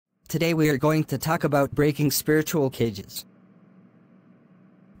Today we are going to talk about breaking spiritual cages.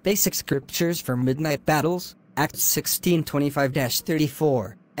 Basic scriptures for midnight battles, Acts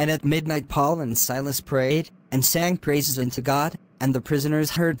 16:25-34. And at midnight Paul and Silas prayed, and sang praises unto God, and the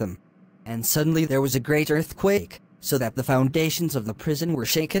prisoners heard them. And suddenly there was a great earthquake, so that the foundations of the prison were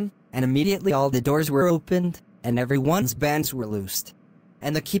shaken, and immediately all the doors were opened, and every one's bands were loosed.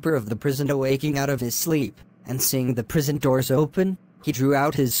 And the keeper of the prison awaking out of his sleep, and seeing the prison doors open, he drew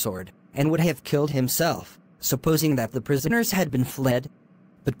out his sword, and would have killed himself, supposing that the prisoners had been fled.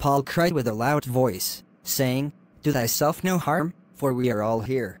 But Paul cried with a loud voice, saying, Do thyself no harm, for we are all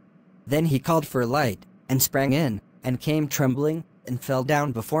here. Then he called for a light, and sprang in, and came trembling, and fell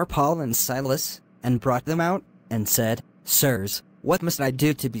down before Paul and Silas, and brought them out, and said, Sirs, what must I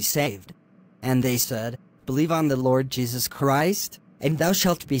do to be saved? And they said, Believe on the Lord Jesus Christ, and thou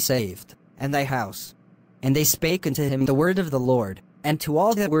shalt be saved, and thy house. And they spake unto him the word of the Lord, and to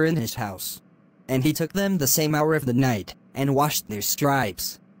all that were in his house. And he took them the same hour of the night, and washed their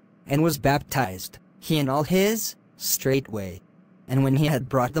stripes, and was baptized, he and all his, straightway. And when he had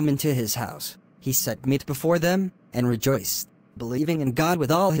brought them into his house, he set meat before them, and rejoiced, believing in God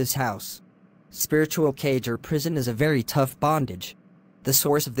with all his house. Spiritual cage or prison is a very tough bondage. The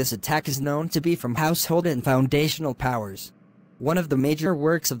source of this attack is known to be from household and foundational powers. One of the major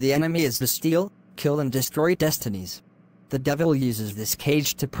works of the enemy is to steal, kill and destroy destinies. The devil uses this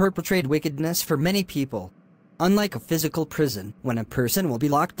cage to perpetrate wickedness for many people. Unlike a physical prison, when a person will be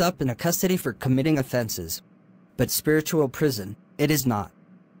locked up in a custody for committing offenses. But spiritual prison, it is not.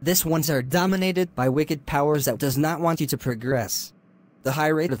 These ones are dominated by wicked powers that does not want you to progress. The high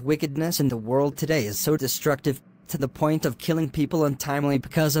rate of wickedness in the world today is so destructive, to the point of killing people untimely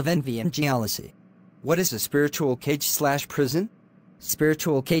because of envy and jealousy. What is a spiritual cage/prison?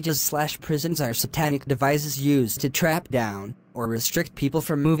 Spiritual cages/prisons are satanic devices used to trap down or restrict people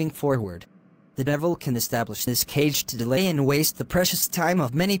from moving forward. The devil can establish this cage to delay and waste the precious time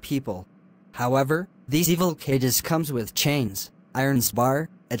of many people. However, these evil cages comes with chains, irons bar,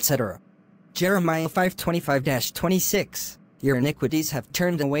 etc. Jeremiah 5:25-26. Your iniquities have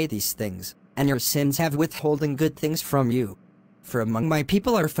turned away these things, and your sins have withholden good things from you. For among my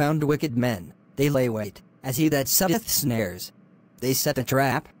people are found wicked men, they lay wait, as he that setteth snares. They set a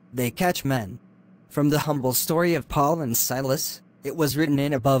trap, they catch men. From the humble story of Paul and Silas, it was written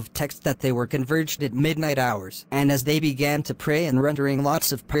in above text that they were converged at midnight hours, and as they began to pray and rendering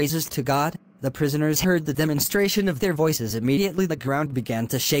lots of praises to God, the prisoners heard the demonstration of their voices. Immediately the ground began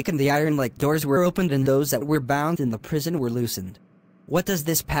to shake and the iron-like doors were opened and those that were bound in the prison were loosened. What does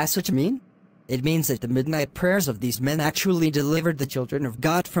this passage mean? It means that the midnight prayers of these men actually delivered the children of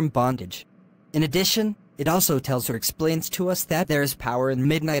God from bondage. In addition, it also tells or explains to us that there is power in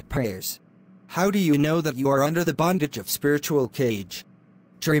midnight prayers. How do you know that you are under the bondage of spiritual cage?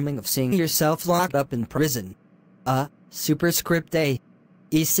 Dreaming of seeing yourself locked up in prison. Superscript A.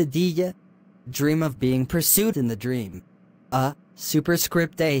 Isidilla. Dream of being pursued in the dream.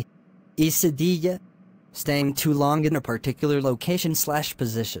 Superscript A. Isidilla. Staying too long in a particular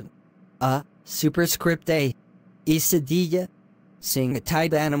location/position. Superscript A. Isidilla. Seeing a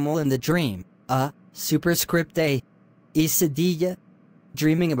tied animal in the dream. Superscript A. Isidilla.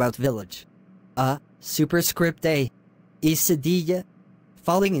 Dreaming about village. Superscript A. Isidilla.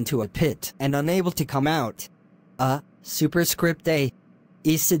 Falling into a pit and unable to come out. Superscript A.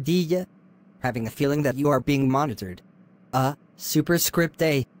 Isidilla. Having a feeling that you are being monitored. Superscript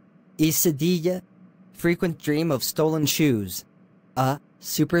A. Isidilla. Frequent dream of stolen shoes.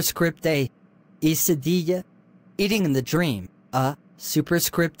 Superscript A. Isidilla. Eating in the dream.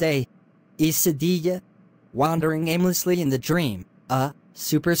 Superscript A. Isidilla. Wandering aimlessly in the dream.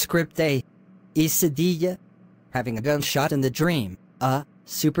 Superscript A. Isidilla. Having a gunshot in the dream.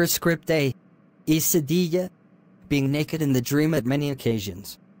 Superscript A. Isidilla. Being naked in the dream at many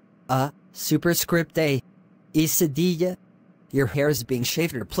occasions. Superscript A. Isidilla. Your hair is being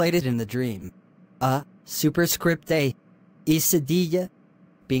shaved or plaited in the dream. Superscript A. Isidilla.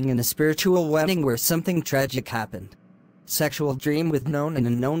 Being in a spiritual wedding where something tragic happened. Sexual dream with known and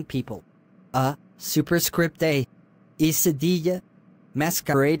unknown people. Superscript A. Isidilla.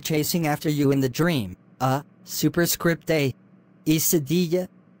 Masquerade chasing after you in the dream. Superscript A. Isidilla.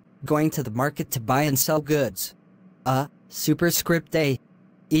 Going to the market to buy and sell goods. Superscript A.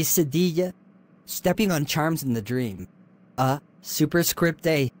 Isidilla. Stepping on charms in the dream. Superscript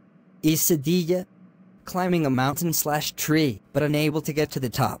A. Isidilla. Climbing a mountain/tree, but unable to get to the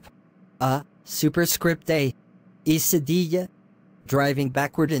top. Superscript A. Isidilla. Driving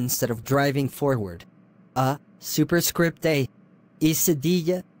backward instead of driving forward. Superscript A.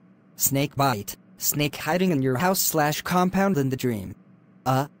 Isidilla. Snake bite. Snake hiding in your house/compound in the dream.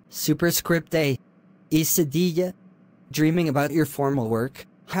 Superscript A. Isadilla. Dreaming about your formal work,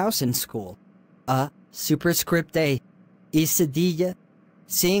 house and school. Superscript A. Isadilla.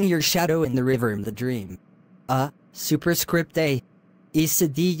 Seeing your shadow in the river in the dream. Superscript A.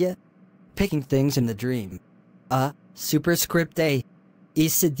 Isadilla. Picking things in the dream. Superscript A.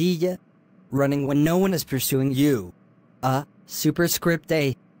 Isadilla. Running when no one is pursuing you. Superscript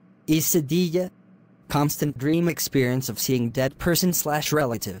A. Isadilla. Constant dream experience of seeing dead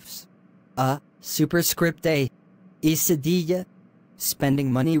person/relatives. Superscript A. Isadilla.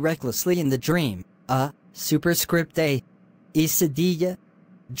 Spending money recklessly in the dream. Superscript A. Isadilla.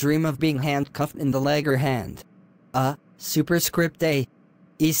 Dream of being handcuffed in the leg or hand. Superscript A.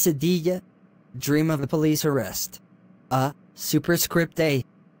 Isadilla. Dream of a police arrest. Superscript A.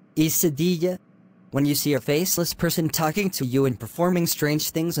 Isadilla. When you see a faceless person talking to you and performing strange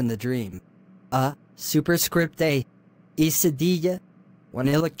things in the dream. Superscript A. Isadilla. When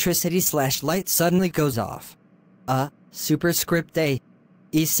electricity/light suddenly goes off. Superscript A.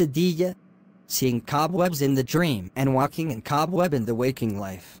 Isadilla. Seeing cobwebs in the dream and walking in cobweb in the waking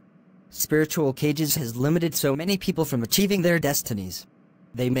life. Spiritual cages has limited so many people from achieving their destinies.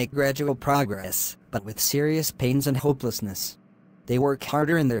 They make gradual progress, but with serious pains and hopelessness. They work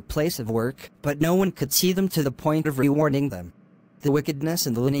harder in their place of work, but no one could see them to the point of rewarding them. The wickedness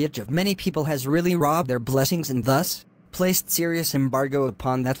in the lineage of many people has really robbed their blessings and thus placed serious embargo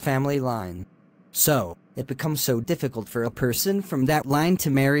upon that family line. So, it becomes so difficult for a person from that line to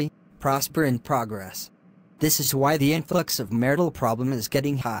marry, prosper and progress. This is why the influx of marital problem is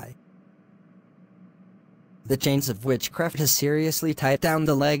getting high. The chains of witchcraft has seriously tied down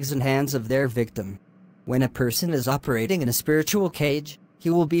the legs and hands of their victim. When a person is operating in a spiritual cage,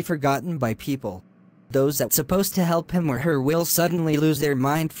 he will be forgotten by people. Those that's supposed to help him or her will suddenly lose their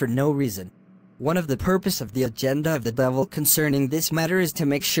mind for no reason. One of the purpose of the agenda of the devil concerning this matter is to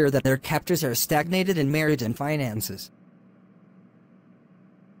make sure that their captors are stagnated in marriage and finances.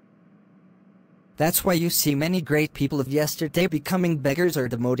 That's why you see many great people of yesterday becoming beggars or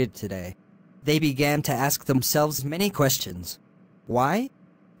demoted today. They began to ask themselves many questions. Why?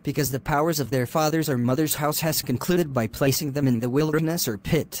 Because the powers of their father's or mother's house has concluded by placing them in the wilderness or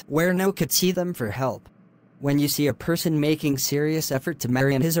pit where no could see them for help. When you see a person making serious effort to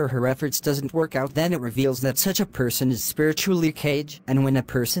marry and his or her efforts doesn't work out, then it reveals that such a person is spiritually caged, and when a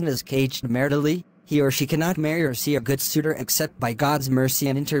person is caged maritally, he or she cannot marry or see a good suitor except by God's mercy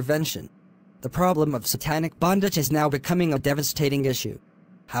and intervention. The problem of satanic bondage is now becoming a devastating issue.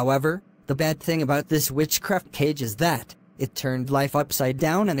 However, the bad thing about this witchcraft cage is that it turned life upside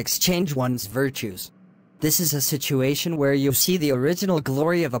down and exchanged one's virtues. This is a situation where you see the original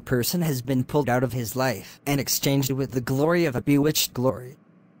glory of a person has been pulled out of his life and exchanged with the glory of a bewitched glory.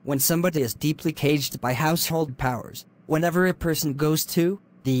 When somebody is deeply caged by household powers, whenever a person goes to,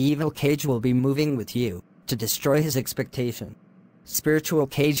 the evil cage will be moving with you to destroy his expectation. Spiritual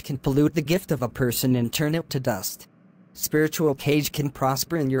cage can pollute the gift of a person and turn it to dust. Spiritual cage can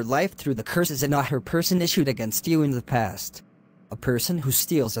prosper in your life through the curses and her person issued against you in the past. A person who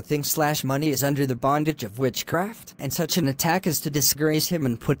steals a thing/money is under the bondage of witchcraft, and such an attack is to disgrace him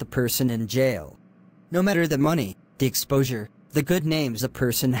and put the person in jail. No matter the money, the exposure, the good names a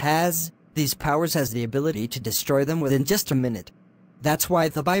person has, these powers has the ability to destroy them within just a minute. That's why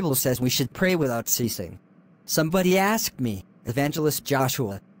the Bible says we should pray without ceasing. Somebody asked me, Evangelist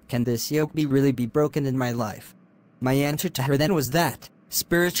Joshua, can this yoke really be broken in my life? My answer to her then was that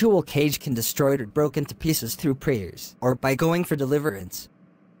spiritual cage can destroy it or broken to pieces through prayers or by going for deliverance.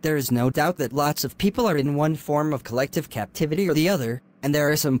 There is no doubt that lots of people are in one form of collective captivity or the other, and there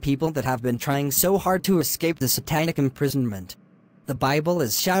are some people that have been trying so hard to escape the satanic imprisonment. The Bible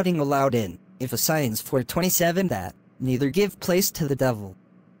is shouting aloud in Ephesians 4:27 that, neither give place to the devil.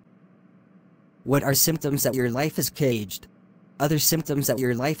 What are symptoms that your life is caged? Other symptoms that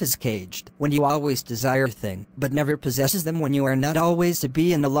your life is caged when you always desire a thing but never possesses them, when you are not always to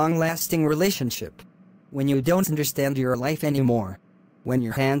be in a long-lasting relationship, when you don't understand your life anymore, when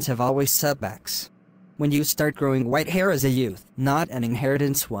your hands have always setbacks, when you start growing white hair as a youth, not an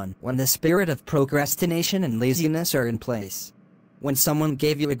inheritance one, when the spirit of procrastination and laziness are in place, when someone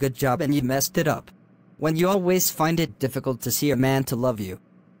gave you a good job and you messed it up, when you always find it difficult to see a man to love you,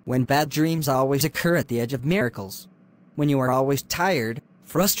 when bad dreams always occur at the edge of miracles, when you are always tired,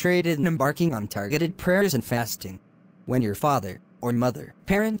 frustrated and embarking on targeted prayers and fasting, when your father or mother,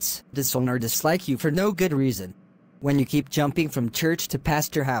 parents, disown or dislike you for no good reason, when you keep jumping from church to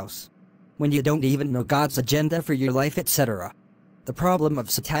pastor house, when you don't even know God's agenda for your life, etc. The problem of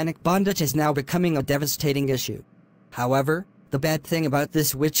satanic bondage is now becoming a devastating issue. However, the bad thing about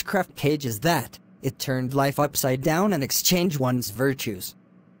this witchcraft cage is that it turned life upside down and exchanged one's virtues.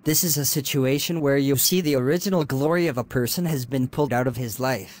 This is a situation where you see the original glory of a person has been pulled out of his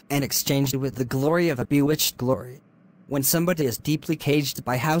life and exchanged with the glory of a bewitched glory. When somebody is deeply caged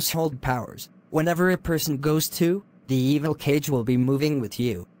by household powers, whenever a person goes to, the evil cage will be moving with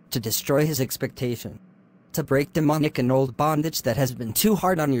you, to destroy his expectation. To break demonic and old bondage that has been too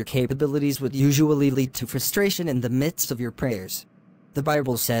hard on your capabilities would usually lead to frustration in the midst of your prayers. The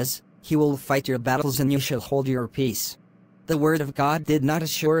Bible says, "He will fight your battles and you shall hold your peace." The Word of God did not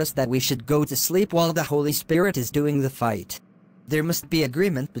assure us that we should go to sleep while the Holy Spirit is doing the fight. There must be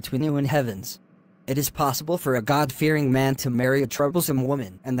agreement between you and heavens. It is possible for a God-fearing man to marry a troublesome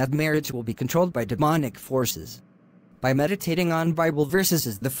woman, and that marriage will be controlled by demonic forces. By meditating on Bible verses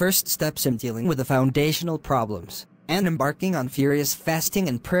is the first steps in dealing with the foundational problems, and embarking on furious fasting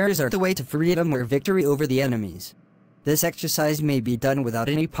and prayers are the way to freedom or victory over the enemies. This exercise may be done without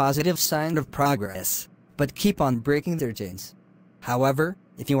any positive sign of progress, but keep on breaking their chains. However,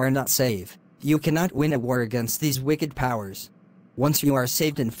 if you are not saved, you cannot win a war against these wicked powers. Once you are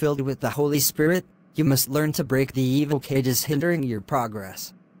saved and filled with the Holy Spirit, you must learn to break the evil cages hindering your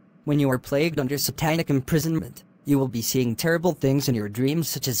progress. When you are plagued under satanic imprisonment, you will be seeing terrible things in your dreams,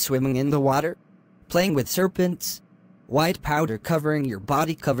 such as swimming in the water, playing with serpents, white powder covering your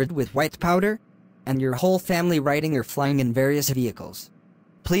body covered with white powder, and your whole family riding or flying in various vehicles.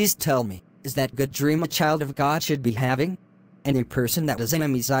 Please tell me, is that good dream a child of God should be having? Any person that is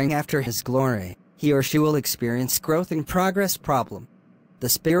enemies eyeing after his glory, he or she will experience growth and progress problem. The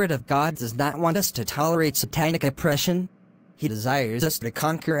Spirit of God does not want us to tolerate satanic oppression. He desires us to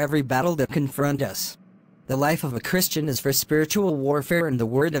conquer every battle that confront us. The life of a Christian is for spiritual warfare, and the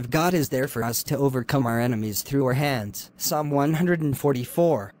Word of God is there for us to overcome our enemies through our hands. Psalm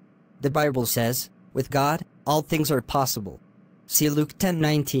 144. The Bible says, "With God, all things are possible." See Luke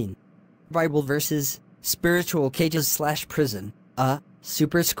 10:19. Bible verses, spiritual cages/prison,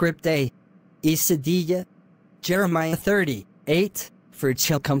 superscript A. Isidia. Jeremiah 30:8. For it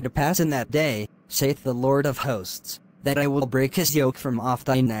shall come to pass in that day, saith the Lord of hosts, that I will break his yoke from off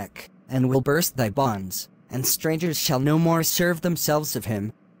thy neck, and will burst thy bonds, and strangers shall no more serve themselves of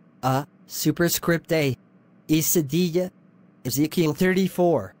him. Superscript A. Isidia. Ezekiel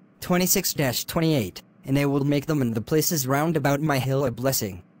 34:26-28. And I will make them in the places round about my hill a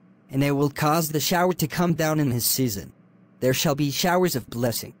blessing. And I will cause the shower to come down in his season. There shall be showers of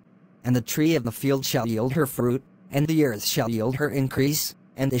blessing. And the tree of the field shall yield her fruit, and the earth shall yield her increase,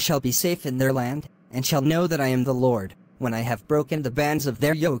 and they shall be safe in their land, and shall know that I am the Lord, when I have broken the bands of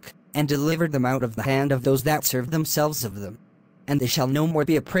their yoke, and delivered them out of the hand of those that serve themselves of them. And they shall no more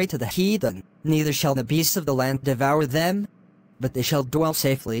be a prey to the heathen, neither shall the beasts of the land devour them, but they shall dwell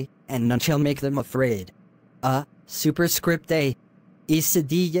safely, and none shall make them afraid. Superscript A.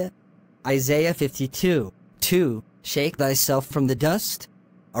 Isidia. Isaiah 52:2. Shake thyself from the dust.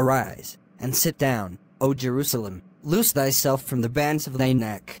 Arise, and sit down, O Jerusalem. Loose thyself from the bands of thy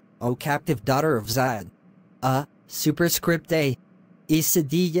neck, O captive daughter of Zion. Superscript A.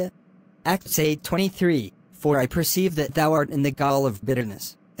 Isidia. Acts 8:23. For I perceive that thou art in the gall of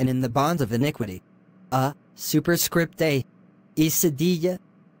bitterness, and in the bonds of iniquity. Superscript A. Isidia.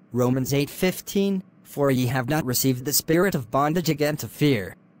 Romans 8:15. For ye have not received the spirit of bondage again to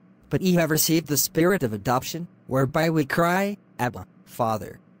fear, but ye have received the spirit of adoption, whereby we cry, Abba,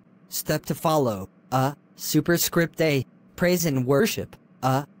 Father. Step to follow. Superscript A. Praise and worship.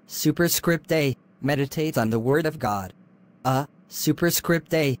 Superscript A. Meditate on the Word of God.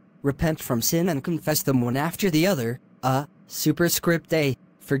 Superscript A. Repent from sin and confess them one after the other. Superscript A.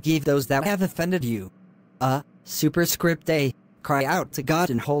 Forgive those that have offended you. Superscript A. Cry out to God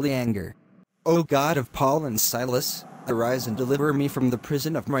in holy anger. O God of Paul and Silas, arise and deliver me from the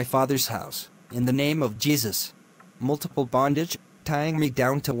prison of my father's house, in the name of Jesus. Multiple bondage, tying me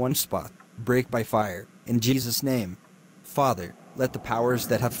down to one spot, break by fire, in Jesus' name. Father, let the powers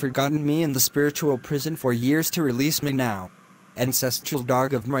that have forgotten me in the spiritual prison for years to release me now. Ancestral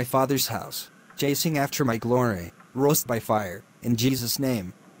dog of my father's house, chasing after my glory, roast by fire, in Jesus'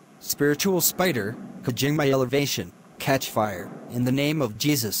 name. Spiritual spider, caging my elevation, catch fire, in the name of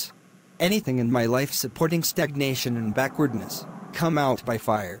Jesus. Anything in my life supporting stagnation and backwardness, come out by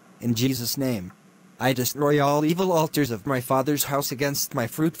fire, in Jesus' name. I destroy all evil altars of my father's house against my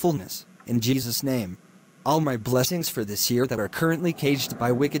fruitfulness, in Jesus' name. All my blessings for this year that are currently caged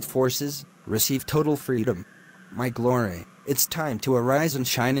by wicked forces, receive total freedom. My glory, it's time to arise and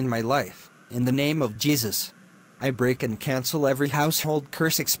shine in my life, in the name of Jesus. I break and cancel every household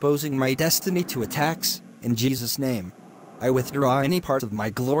curse exposing my destiny to attacks, in Jesus' name. I withdraw any part of my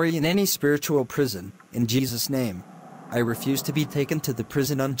glory in any spiritual prison, in Jesus' name. I refuse to be taken to the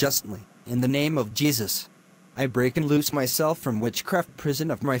prison unjustly, in the name of Jesus. I break and loose myself from witchcraft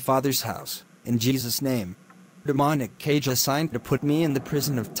prison of my father's house, in Jesus' name. Demonic cage assigned to put me in the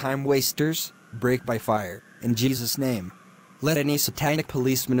prison of time wasters, break by fire, in Jesus' name. Let any satanic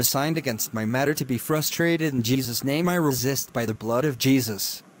policeman assigned against my matter to be frustrated in Jesus' name. I resist by the blood of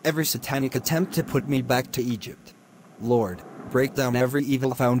Jesus every satanic attempt to put me back to Egypt. Lord, break down every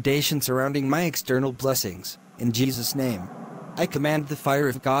evil foundation surrounding my external blessings, in Jesus' name. I command the fire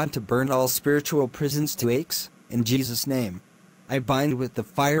of God to burn all spiritual prisons to aches, in Jesus' name. I bind with the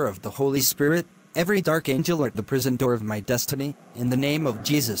fire of the Holy Spirit every dark angel at the prison door of my destiny, in the name of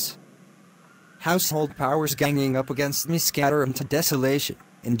Jesus. Household powers ganging up against me, scatter them to desolation,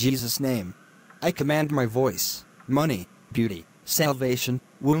 in Jesus' name. I command my voice, money, beauty, salvation,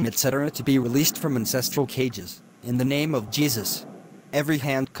 womb, etc. to be released from ancestral cages, in the name of Jesus. Every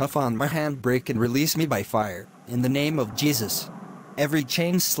handcuff on my hand break and release me by fire, in the name of Jesus. Every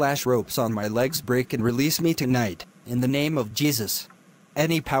chains/ropes on my legs break and release me tonight, in the name of Jesus.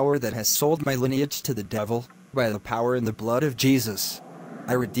 Any power that has sold my lineage to the devil, by the power and the blood of Jesus,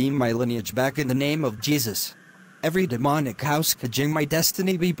 I redeem my lineage back in the name of Jesus. Every demonic house caging my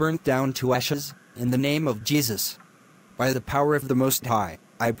destiny be burnt down to ashes, in the name of Jesus. By the power of the Most High,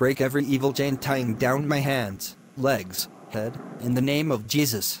 I break every evil chain tying down my hands, legs, head, in the name of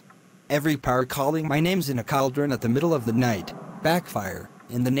Jesus. Every power calling my names in a cauldron at the middle of the night, backfire,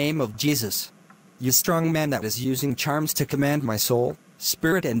 in the name of Jesus. You strong man that is using charms to command my soul,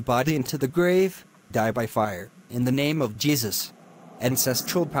 spirit and body into the grave, die by fire, in the name of Jesus.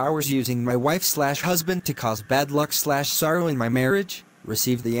 Ancestral powers using my wife/husband to cause bad luck/sorrow in my marriage,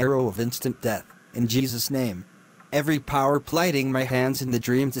 receive the arrow of instant death, in Jesus' name. Every power plighting my hands in the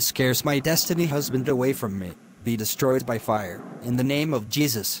dream to scare my destiny husband away from me, be destroyed by fire, in the name of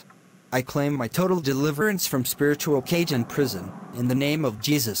Jesus. I claim my total deliverance from spiritual cage and prison, in the name of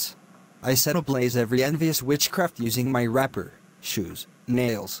Jesus. I set ablaze every envious witchcraft using my wrapper, shoes,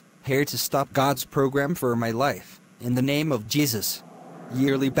 nails, hair to stop God's program for my life, in the name of Jesus.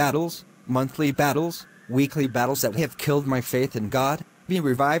 Yearly battles, monthly battles, weekly battles that have killed my faith in God, be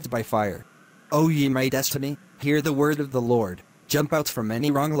revived by fire. O ye my destiny, hear the word of the Lord. Jump out from any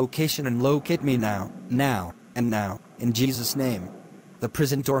wrong location and locate me now, now, and now, in Jesus' name. The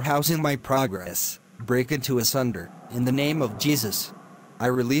prison door housing my progress, break into asunder, in the name of Jesus. I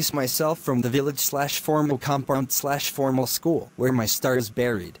release myself from the village/formal compound/formal school where my star is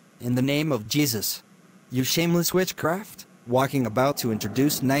buried, in the name of Jesus. You shameless witchcraft, walking about to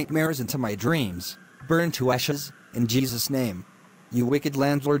introduce nightmares into my dreams, burn to ashes, in Jesus' name. You wicked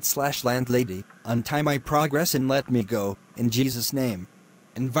landlord/landlady, untie my progress and let me go, in Jesus' name.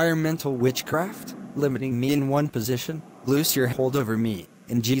 Environmental witchcraft, limiting me in one position, loose your hold over me,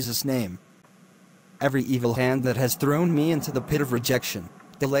 in Jesus' name. Every evil hand that has thrown me into the pit of rejection,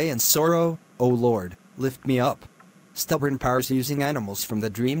 delay and sorrow, O Lord, lift me up. Stubborn powers using animals from the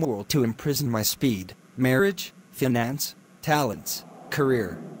dream world to imprison my speed, marriage, finance, talents,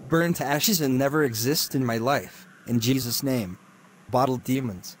 career, burn to ashes and never exist in my life, in Jesus' name. Bottle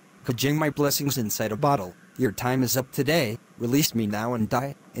demons, caging my blessings inside a bottle, your time is up today, release me now and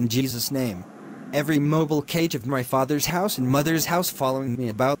die, in Jesus' name. Every mobile cage of my father's house and mother's house following me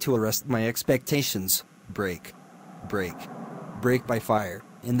about to arrest my expectations, break, break, break by fire,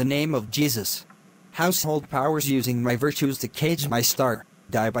 in the name of Jesus. Household powers using my virtues to cage my star,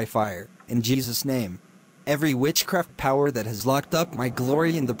 die by fire, in Jesus' name. Every witchcraft power that has locked up my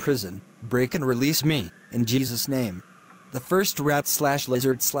glory in the prison, break and release me, in Jesus' name. The first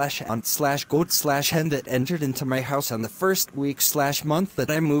rat/lizard/ant/goat/hen that entered into my house on the first week/month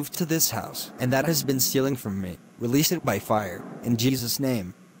that I moved to this house, and that has been stealing from me, release it by fire, in Jesus'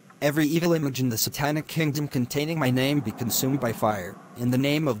 name. Every evil image in the satanic kingdom containing my name be consumed by fire, in the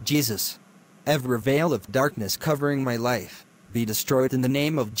name of Jesus. Every veil of darkness covering my life, be destroyed in the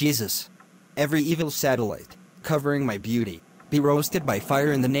name of Jesus. Every evil satellite, covering my beauty, be roasted by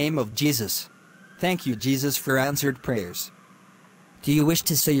fire in the name of Jesus. Thank you, Jesus, for answered prayers. Do you wish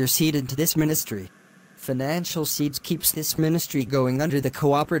to sow your seed into this ministry? Financial Seeds keeps this ministry going under the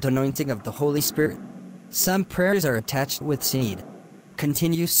cooperative anointing of the Holy Spirit. Some prayers are attached with seed.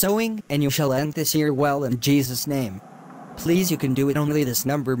 Continue sowing, and you shall end this year well in Jesus' name. Please, you can do it only this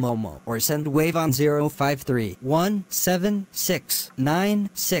number Momo or send wave on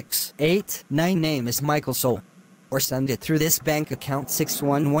 053-176-9689. Name is Michael Soul. Or send it through this bank account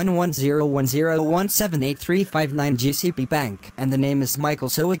 6111010178359 GCP Bank, and the name is Michael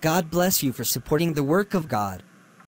Soul. God bless you for supporting the work of God.